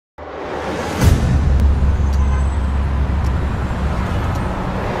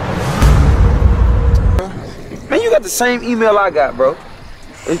got the same email I got, bro.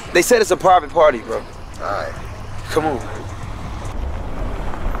 They said it's a private party, bro. Alright. Come on.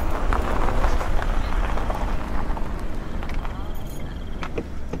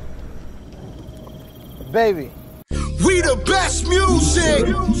 Baby. We the best music!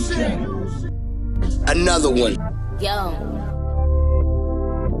 Another one. Yo.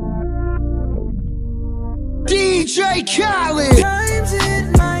 DJ Khaled! Times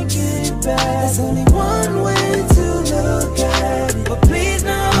it might get bad. There's only one way to look at it. But please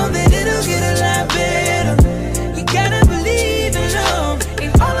know that it'll get a lot better. You gotta believe in love.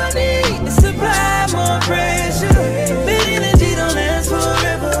 And all I need is supply more pressure. Big energy don't last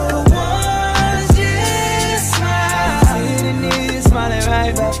forever. Once just smile. Sitting here smiling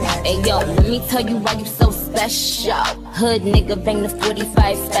right back at you. Hey yo, let me tell you why you so special. Hood nigga bang the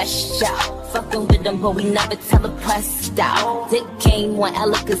 45 special. Fucking with them, but we never tell her pressed out. Dick came on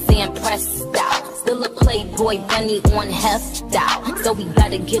elegance and pressed out. Still a playboy bunny on heft out. So we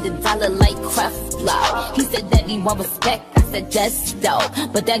gotta get $1 like Creflo. He said that he want respect, I said that's dope.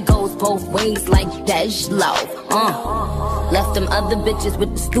 But that goes both ways like Dejlo. Left them other bitches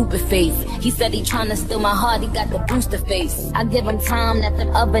with the stupid face. He said he tryna steal my heart, he got the booster face. I give him time that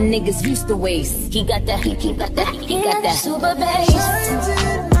them other niggas used to waste. He got that, he got that, he got that super bass.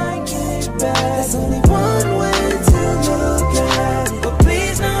 There's only one way to look at it. But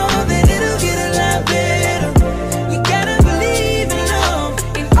please know that it'll get a lot better. You gotta believe in love.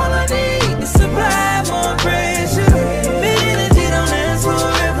 And all I need is supply more pressure. Big energy don't last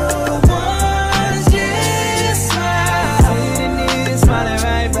forever. Once just smile. Sitting here smiling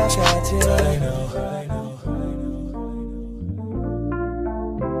right back at you.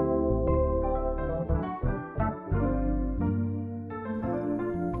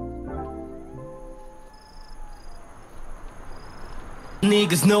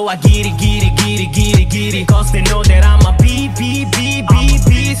 Niggas know I get it, get it, get it, get it, get it. Cause they know that I'm a beast.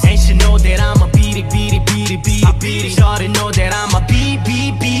 And she know that I'm a beat it. Shawty know that I'm a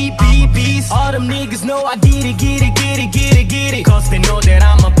beast. All them niggas know I get it, get it, get it, get it, get it. Cause they know that